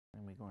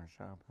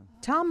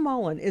Tom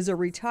Mullen is a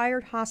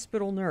retired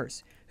hospital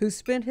nurse who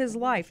spent his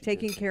life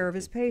taking care of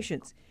his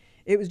patients.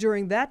 It was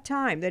during that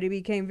time that he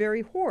became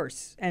very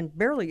hoarse and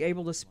barely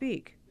able to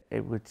speak.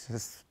 It would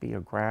just be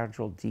a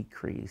gradual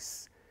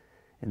decrease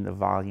in the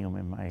volume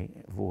in my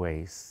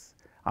voice,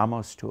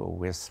 almost to a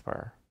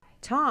whisper.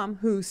 Tom,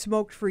 who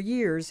smoked for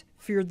years,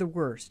 feared the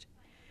worst.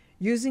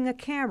 Using a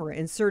camera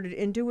inserted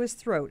into his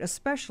throat, a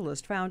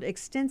specialist found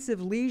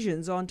extensive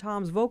lesions on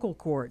Tom's vocal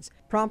cords,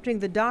 prompting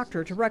the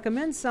doctor to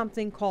recommend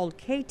something called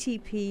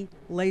KTP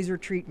laser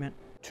treatment.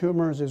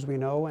 Tumors, as we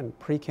know, and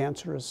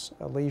precancerous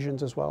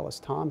lesions as well as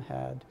Tom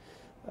had,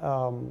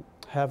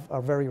 have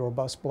a very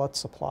robust blood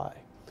supply.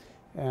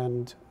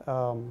 And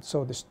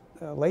so this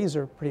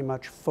laser pretty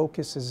much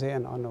focuses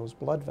in on those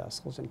blood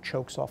vessels and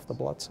chokes off the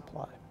blood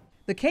supply.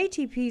 The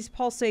KTP's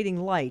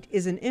pulsating light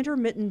is an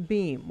intermittent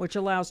beam which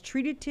allows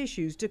treated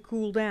tissues to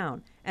cool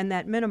down, and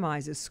that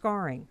minimizes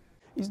scarring.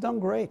 He's done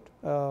great.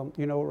 You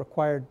know, it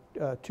required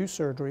 2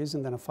 surgeries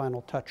and then a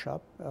final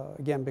touch-up,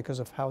 again, because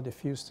of how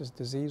diffuse this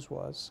disease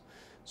was.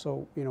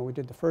 So, you know, we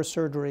did the first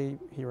surgery,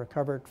 he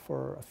recovered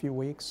for a few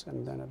weeks,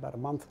 and then about a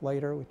month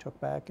later we took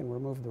back and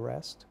removed the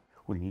rest.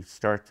 When you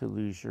start to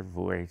lose your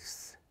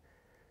voice,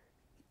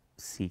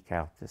 seek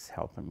out this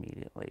help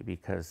immediately,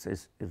 because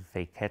if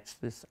they catch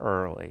this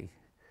early,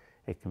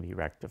 it can be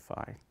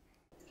rectified.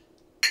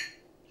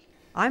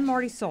 I'm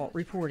Marty Salt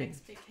reporting.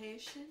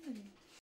 Vacation.